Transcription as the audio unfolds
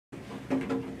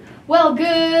Well,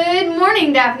 good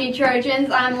morning, Daphne Trojans.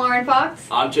 I'm Lauren Fox.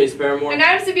 I'm Chase Paramore. And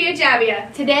I'm Sabia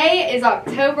Javia. Today is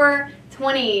October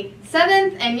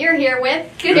 27th, and you're here with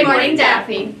Good Morning,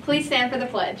 Daphne. Please stand for the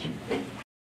pledge. I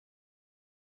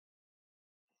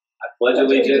pledge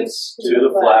allegiance to the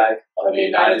flag of the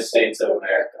United States of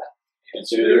America and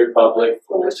to the republic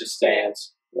for which it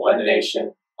stands, one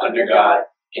nation, under God,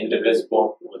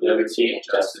 indivisible, with liberty and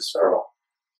justice for all.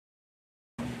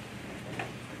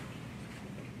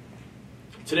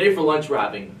 Today for lunch we're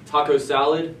having taco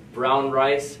salad, brown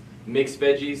rice, mixed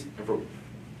veggies, and fruit.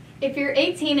 If you're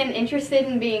 18 and interested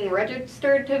in being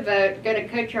registered to vote, go to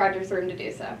Coach Rogers' room to do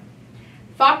so.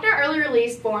 Faulkner early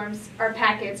release forms or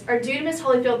packets are due to Miss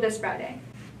Holyfield this Friday.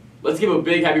 Let's give a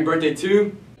big happy birthday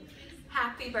to...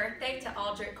 Happy birthday to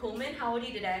Aldrich Coolman. How old are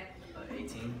you today?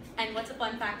 18. And what's a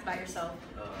fun fact about yourself?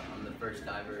 I'm the first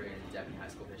diver in Daphne high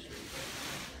school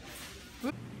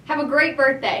history. Have a great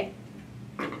birthday.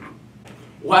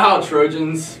 Wow,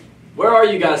 Trojans. Where are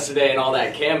you guys today in all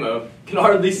that camo? Can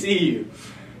hardly see you.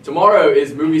 Tomorrow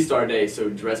is movie star day, so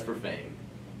dress for fame.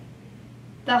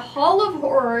 The Hall of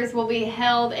Horrors will be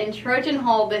held in Trojan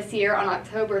Hall this year on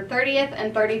October 30th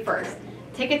and 31st.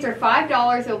 Tickets are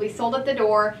 $5. It will be sold at the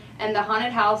door, and the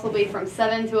haunted house will be from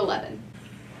 7 to 11.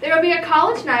 There will be a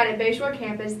college night at Bayshore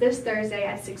campus this Thursday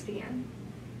at 6 p.m.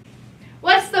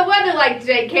 What's the weather like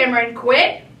today, Cameron?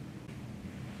 Quit!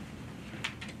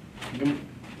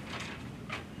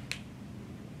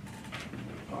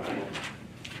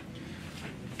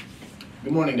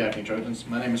 Good morning, Daphne Trojans.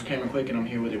 My name is Cameron Quick, and I'm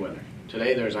here with your weather.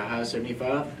 Today, there's a high of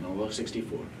 75 and a low of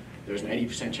 64. There's an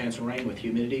 80% chance of rain with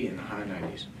humidity in the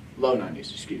low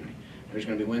 90s, excuse me. There's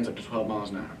going to be winds up to 12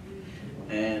 miles an hour.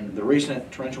 And the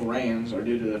recent torrential rains are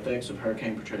due to the effects of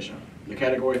Hurricane Patricia. The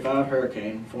Category 5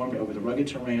 hurricane formed over the rugged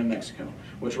terrain of Mexico,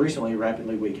 which recently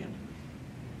rapidly weakened.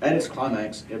 At its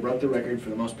climax, it broke the record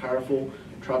for the most powerful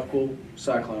tropical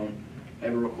cyclone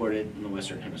ever recorded in the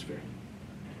Western Hemisphere.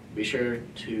 Be sure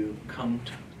to come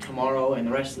tomorrow and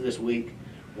the rest of this week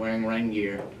wearing rain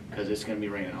gear because it's going to be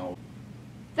raining all.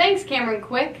 Thanks, Cameron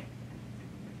Quick.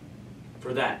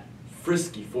 For that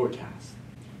frisky forecast.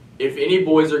 If any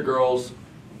boys or girls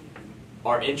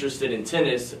are interested in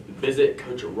tennis, visit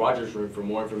Coach Rogers' room for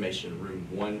more information, room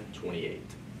 128.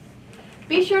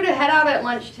 Be sure to head out at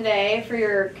lunch today for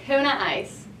your Kona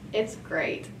Ice. It's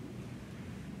great.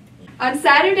 On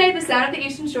Saturday, the Sound of the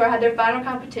Eastern Shore had their final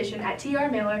competition at T.R.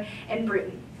 Miller in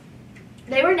Bruton.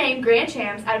 They were named Grand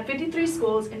Champs out of 53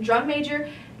 schools in drum major,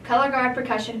 color guard,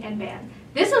 percussion, and band.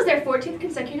 This was their 14th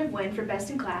consecutive win for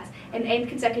Best in Class and 8th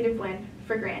consecutive win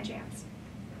for Grand Champs.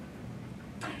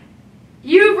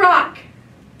 You rock,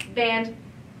 band.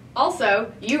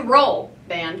 Also, you roll,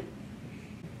 band.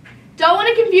 Don't want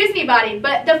to confuse anybody,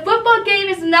 but the football game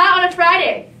is not on a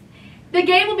Friday. The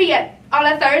game will be on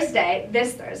a Thursday,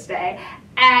 this Thursday,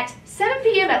 at 7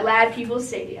 p.m. at Ladd Peoples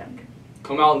Stadium.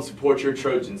 Come out and support your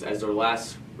Trojans as their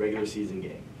last regular season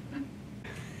game.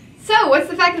 So, what's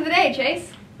the fact of the day,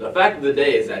 Chase? The fact of the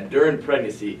day is that during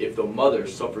pregnancy, if the mother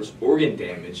suffers organ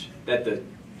damage, that the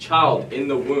child in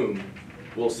the womb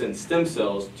will send stem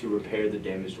cells to repair the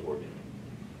damaged organ.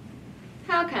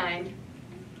 How kind.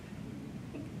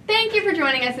 Thank you for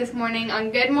joining us this morning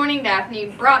on Good Morning Daphne,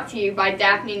 brought to you by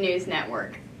Daphne News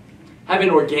Network. Have an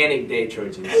organic day,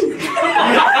 Trojans.